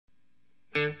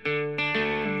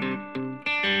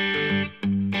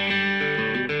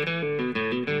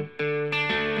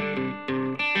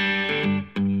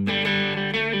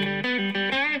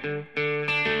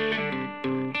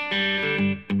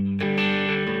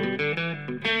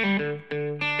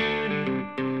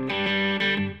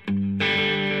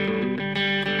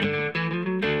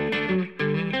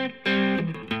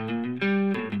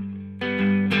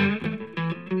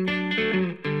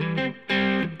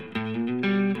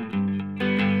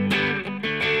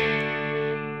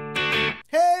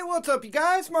What's up, you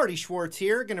guys? Marty Schwartz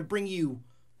here, gonna bring you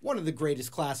one of the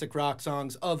greatest classic rock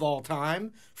songs of all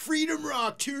time. Freedom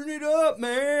Rock, turn it up,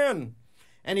 man!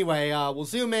 Anyway, we'll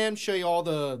zoom in, show you all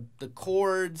the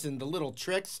chords and the little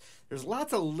tricks. There's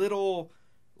lots of little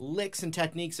licks and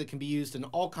techniques that can be used in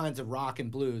all kinds of rock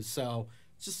and blues, so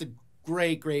it's just a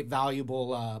great,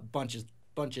 valuable bunch of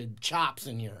chops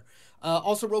in here.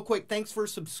 Also, real quick, thanks for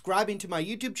subscribing to my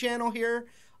YouTube channel here.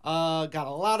 Got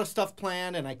a lot of stuff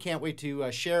planned, and I can't wait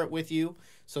to share it with you.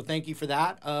 So thank you for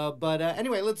that.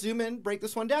 Anyway, let's zoom in, break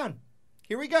this one down.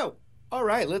 Here we go. All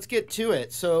right, let's get to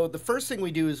it. So the first thing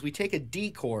we do is we take a D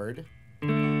chord,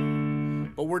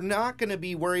 but we're not going to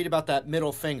be worried about that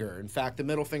middle finger. In fact, the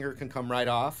middle finger can come right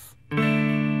off.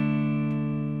 And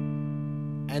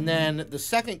then the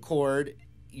second chord,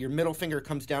 your middle finger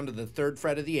comes down to the 3rd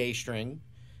fret of the A string,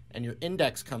 and your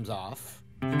index comes off.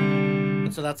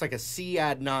 And so that's like a C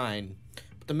add 9.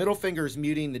 But the middle finger is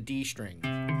muting the D string.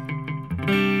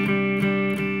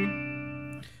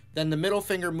 Then the middle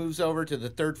finger moves over to the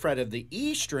 3rd fret of the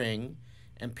E string,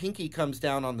 and pinky comes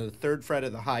down on the 3rd fret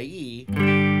of the high E.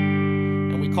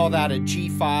 And we call that a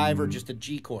G5 or just a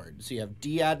G chord. So you have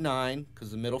D add 9,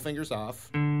 because the middle finger's off.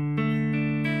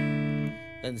 Then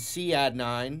C add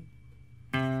 9.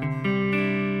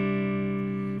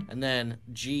 And then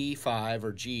G5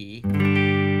 or G.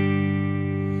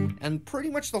 And pretty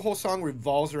much the whole song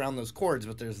revolves around those chords,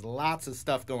 but there's lots of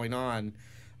stuff going on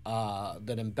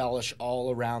that embellish all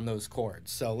around those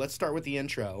chords. So let's start with the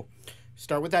intro.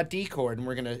 Start with that D chord, and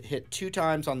we're going to hit 2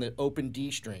 times on the open D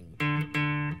string,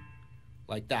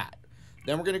 like that.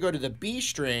 Then we're going to go to the B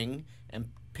string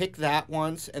and pick that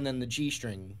once, and then the G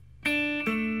string.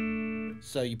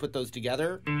 So you put those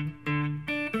together. And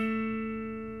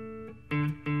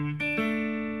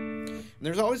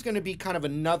there's always going to be kind of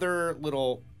another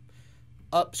little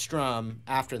up strum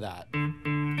after that.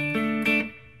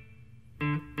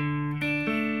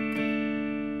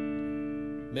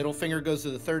 Middle finger goes to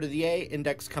the 3rd of the A,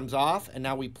 index comes off, and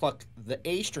now we pluck the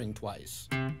A string twice.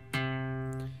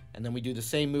 And then we do the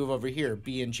same move over here,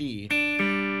 B and G.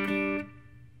 You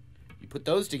put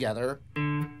those together.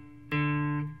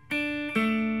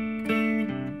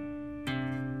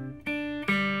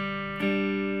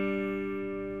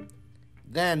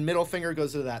 Then middle finger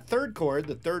goes to that 3rd chord,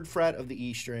 the 3rd fret of the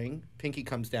E string. Pinky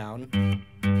comes down.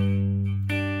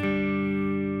 And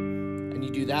you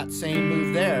do that same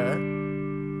move there.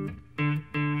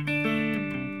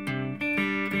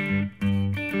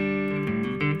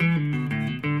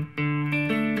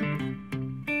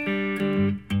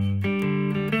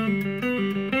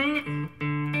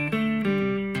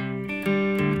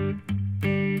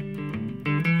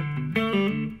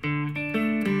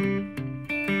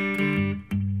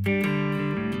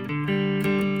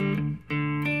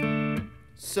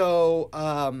 So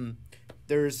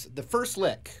there's the first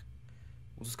lick.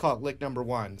 We'll just call it lick number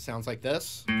 1. Sounds like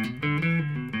this.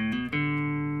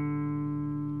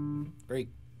 Very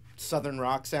southern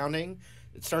rock sounding.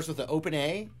 It starts with the open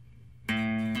A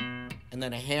and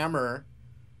then a hammer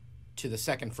to the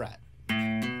 2nd fret.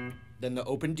 Then the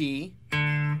open D.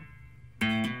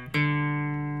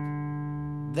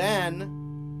 Then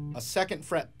a 2nd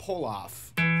fret pull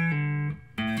off.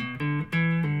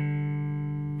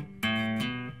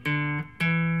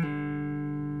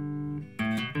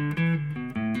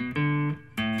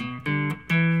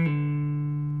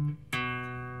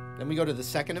 Then we go to the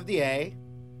 2nd of the A,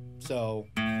 so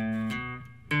then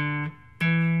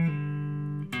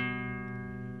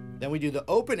we do the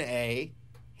open A,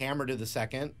 hammer to the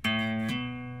 2nd,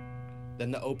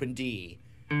 then the open D,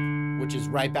 which is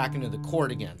right back into the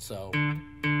chord again, so.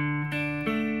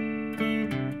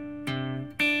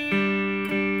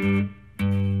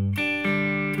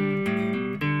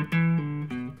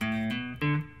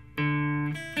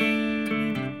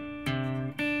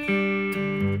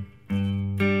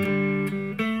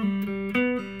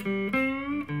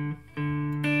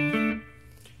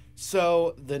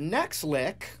 So the next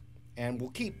lick, and we'll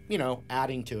keep,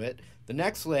 adding to it. The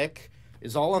next lick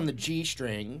is all on the G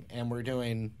string, and we're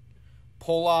doing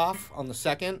pull off on the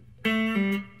 2nd,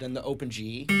 then the open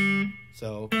G.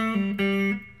 So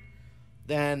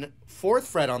then 4th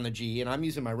fret on the G, and I'm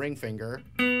using my ring finger,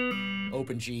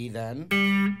 open G then.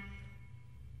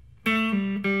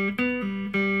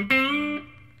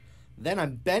 Then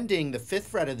I'm bending the 5th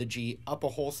fret of the G up a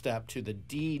whole step to the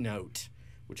D note,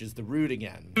 which is the root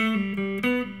again.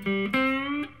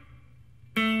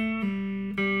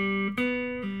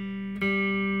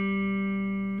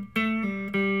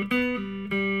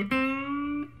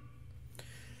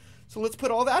 So let's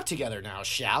put all that together now,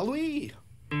 shall we?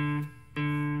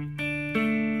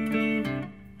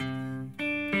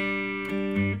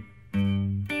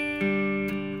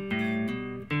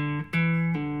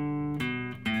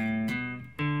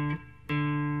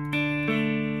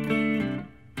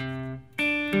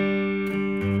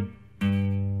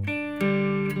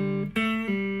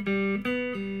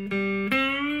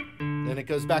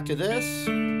 goes back to this.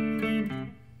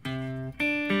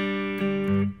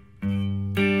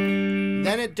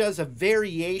 Then it does a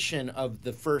variation of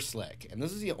the first lick. And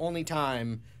this is the only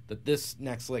time that this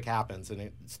next lick happens. And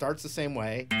it starts the same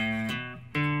way.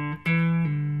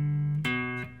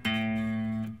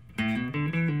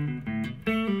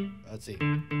 Let's see.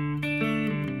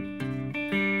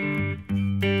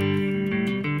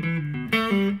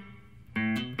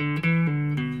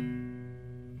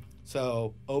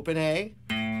 So open A,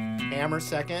 hammer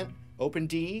second, open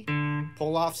D,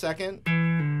 pull off second,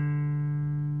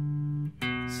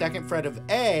 second fret of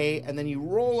A, and then you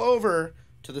roll over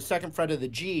to the second fret of the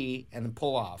G and then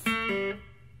pull off.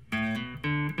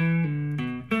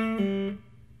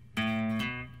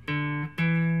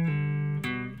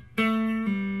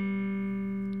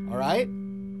 All right?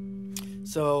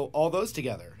 So all those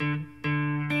together.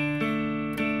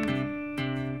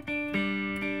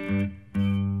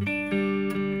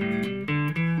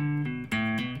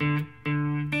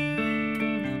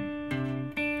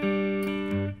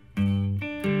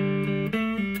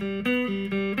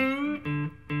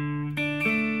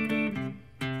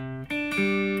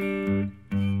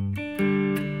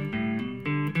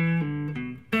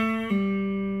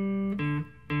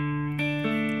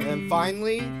 And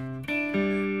finally,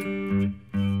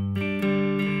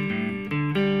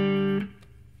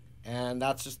 and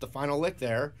that's just the final lick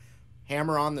there.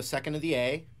 Hammer on the second of the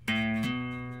A,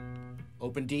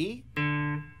 open D,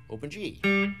 open G.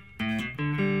 And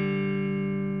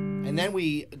then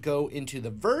we go into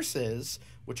the verses,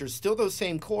 which are still those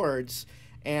same chords.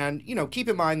 And, you know, keep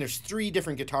in mind there's 3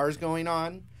 different guitars going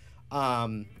on.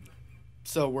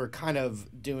 So we're kind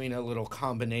of doing a little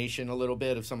combination a little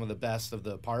bit of some of the best of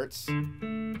the parts.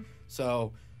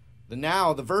 So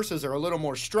now the verses are a little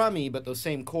more strummy, but those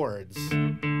same chords.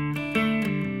 And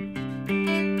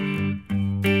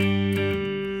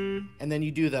then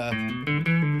you do the...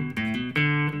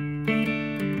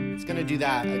 It's going to do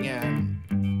that again.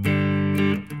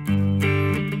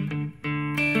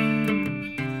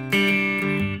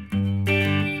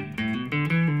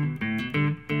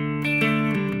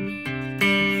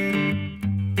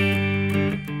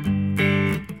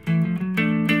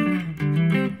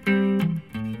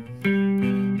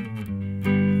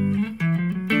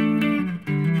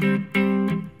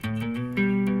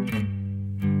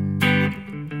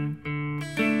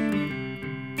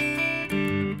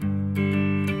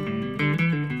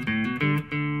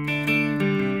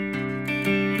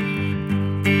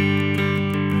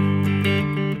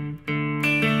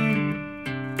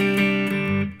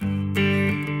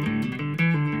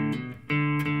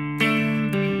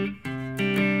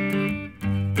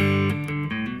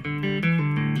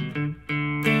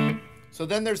 So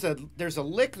then there's a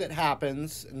lick that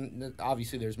happens, and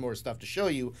obviously there's more stuff to show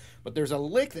you, but there's a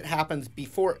lick that happens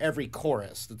before every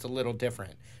chorus that's a little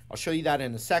different. I'll show you that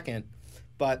in a second,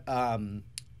 but the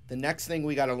next thing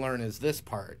we got to learn is this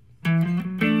part.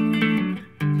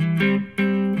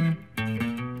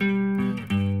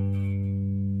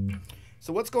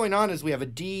 So what's going on is we have a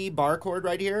D bar chord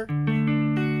right here,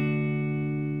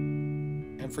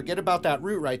 and forget about that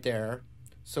root right there.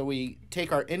 So we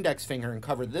take our index finger and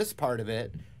cover this part of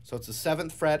it. So it's the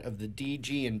 7th fret of the D,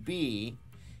 G, and B.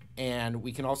 And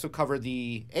we can also cover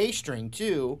the A string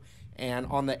too. And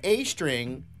on the A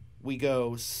string, we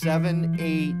go 7,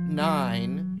 8,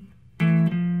 9.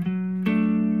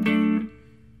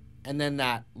 And then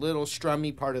that little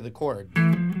strummy part of the chord.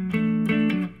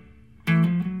 And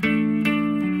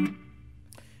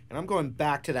I'm going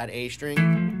back to that A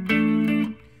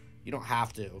string. You don't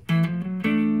have to.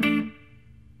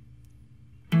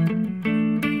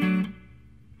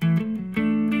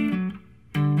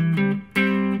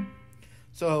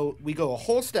 So we go a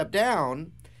whole step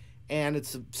down, and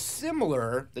it's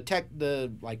similar.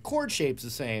 The chord shape's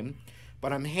the same,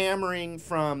 but I'm hammering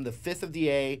from the 5th of the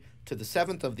A to the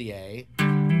 7th of the A.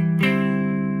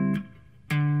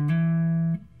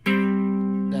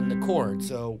 Then the chord.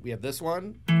 So we have this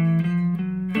one.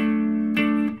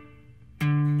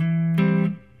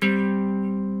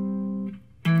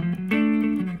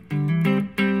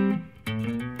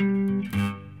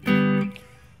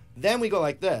 Then we go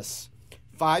like this.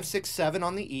 5, 6, 7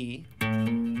 on the E.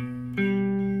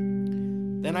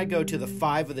 Then I go to the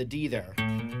 5 of the D there.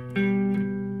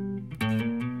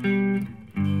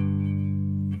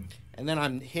 And then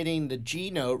I'm hitting the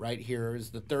G note right here is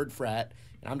the 3rd fret,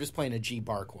 and I'm just playing a G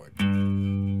bar chord.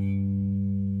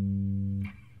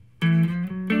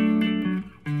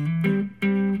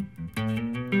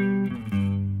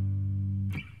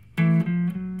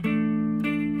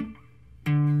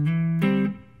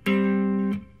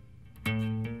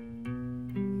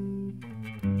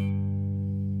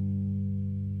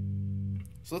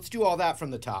 let's do all that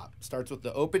from the top. Starts with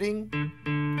the opening.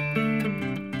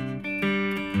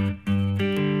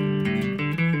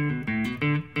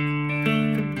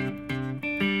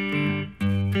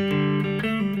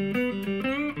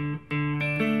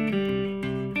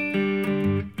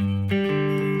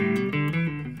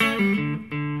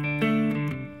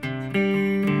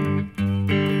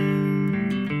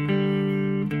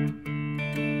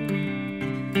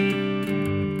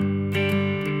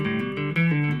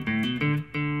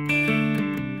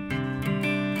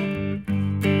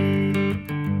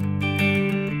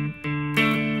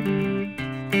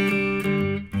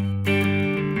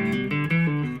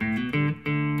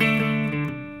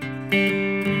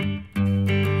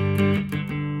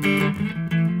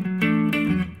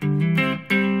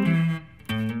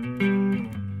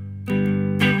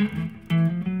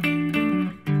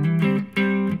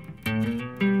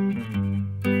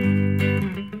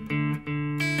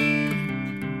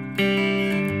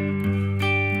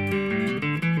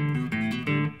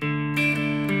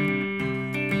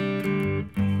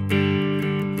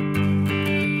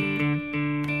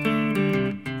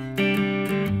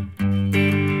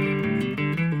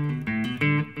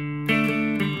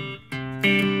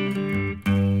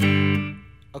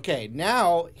 Okay,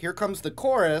 now here comes the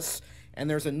chorus, and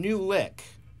there's a new lick.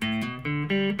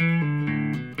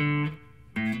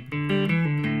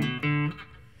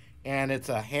 And it's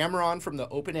a hammer-on from the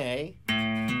open A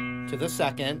to the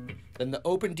second, then the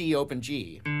open D, open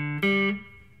G.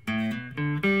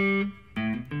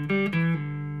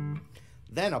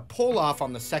 Then a pull-off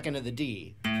on the second of the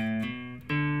D.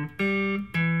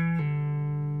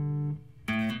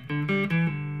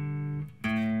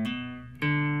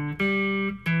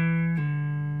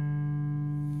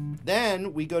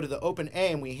 Then we go to the open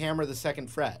A and we hammer the second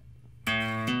fret.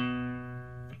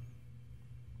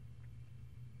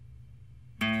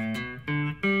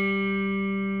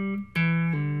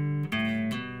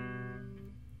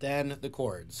 Then the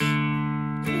chords.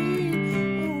 And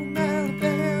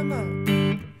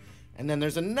then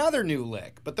there's another new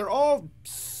lick, but they're all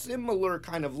similar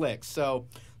kind of licks. So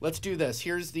let's do this.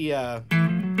 Here's the...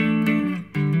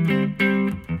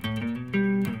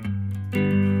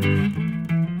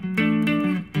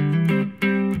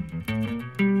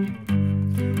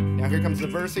 Here comes the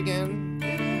verse again.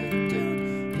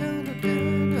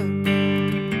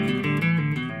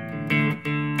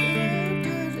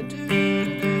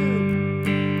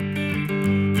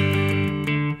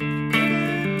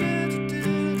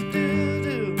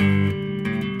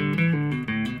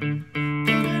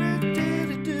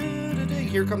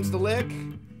 Here comes the lick.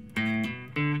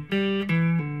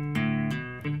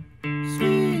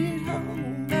 Sweet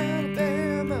home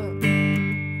Alabama.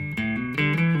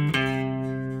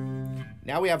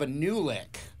 Now we have a new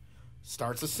lick.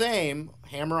 Starts the same.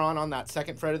 Hammer on that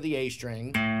second fret of the A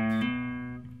string.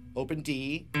 Open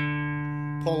D.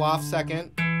 Pull off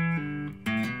second.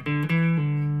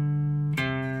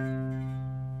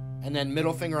 And then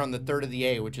middle finger on the third of the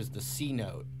A, which is the C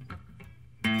note.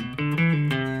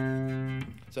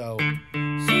 So,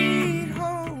 sweet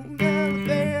home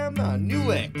Alabama, new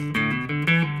lick.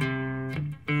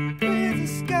 Where the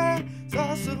sky's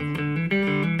also.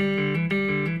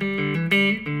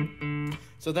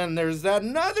 So then there's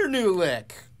another new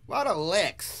lick. A lot of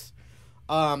licks.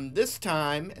 This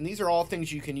time, and these are all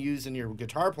things you can use in your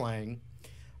guitar playing.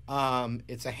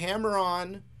 It's a hammer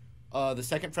on the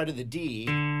second fret of the D,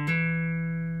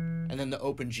 and then the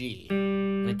open G.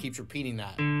 And it keeps repeating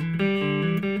that.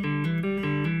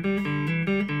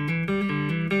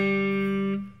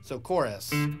 So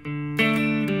chorus. New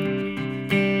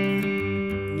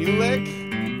lick.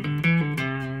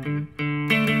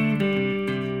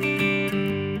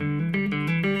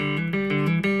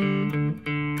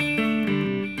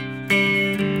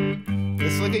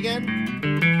 This lick again.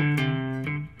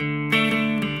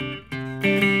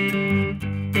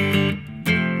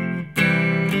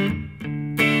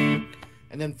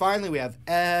 And then finally we have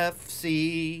F,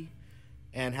 C,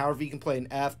 and however you can play an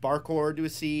F bar chord to a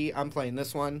C, I'm playing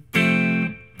this one.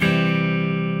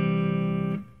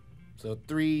 So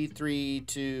 3, 3,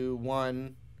 2,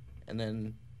 1, and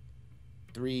then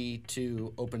 3,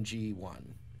 2, open G,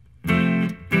 1.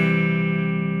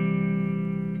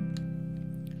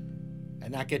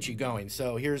 And that gets you going.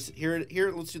 So here,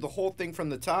 let's do the whole thing from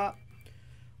the top.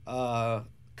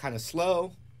 Kind of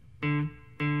slow.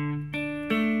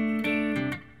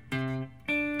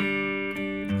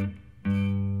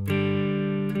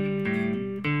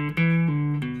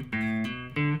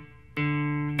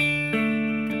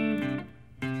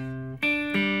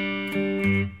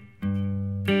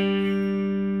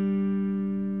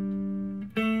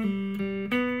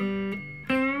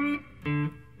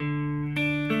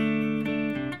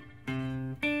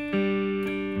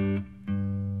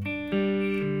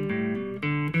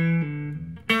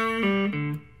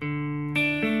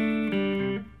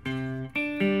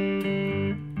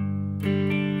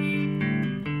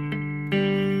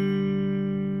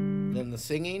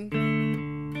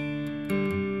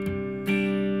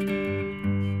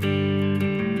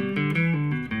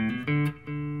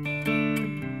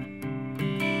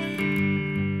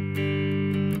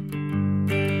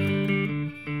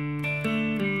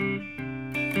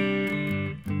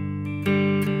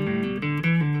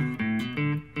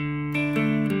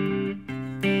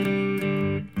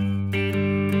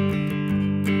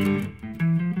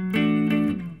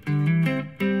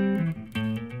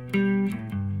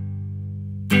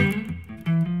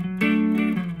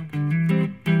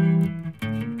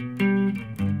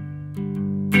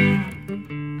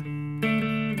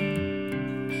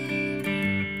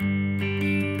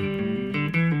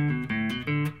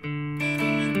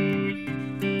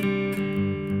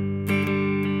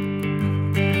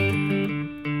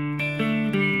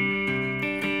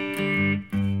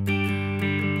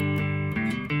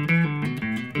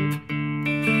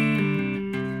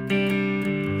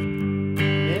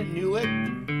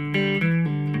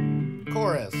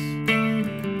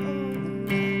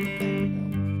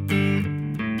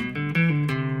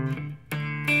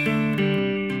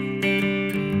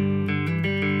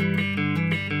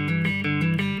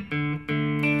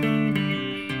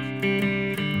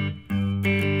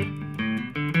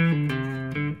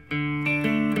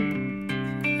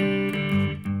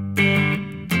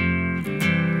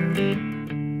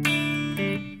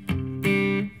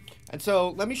 And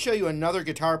so let me show you another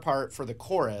guitar part for the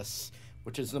chorus,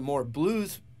 which is the more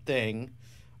blues thing,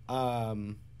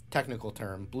 technical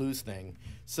term, blues thing.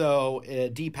 So a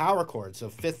D power chord, so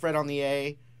 5th fret on the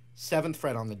A, 7th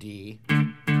fret on the D,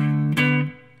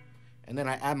 and then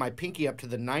I add my pinky up to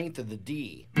the 9th of the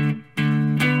D.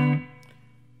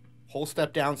 Whole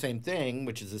step down, same thing,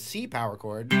 which is a C power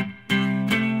chord.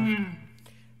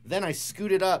 Then I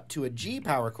scoot it up to a G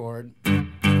power chord,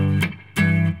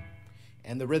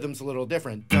 and the rhythm's a little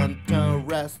different. Dun dun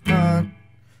rest dun.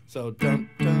 So dun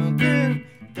dun dun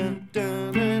dun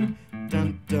dun dun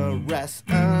dun dun rest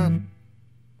dun.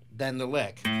 Then the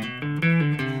lick.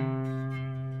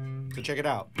 So check it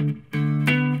out.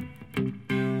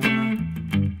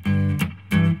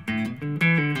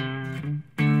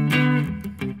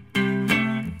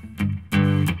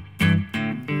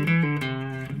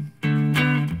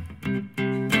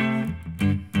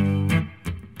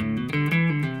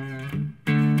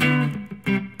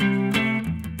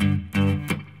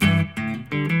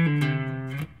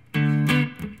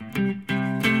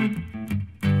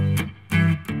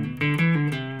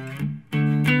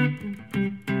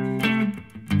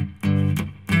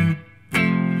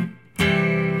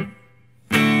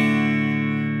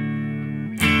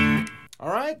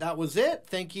 That was it.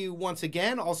 Thank you once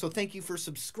again. Also, thank you for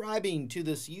subscribing to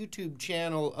this YouTube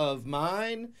channel of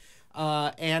mine.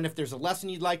 And if there's a lesson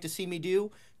you'd like to see me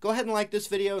do, go ahead and like this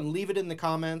video and leave it in the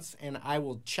comments, and I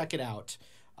will check it out.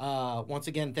 Once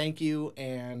again, thank you,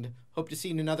 and hope to see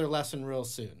you in another lesson real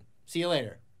soon. See you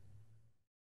later.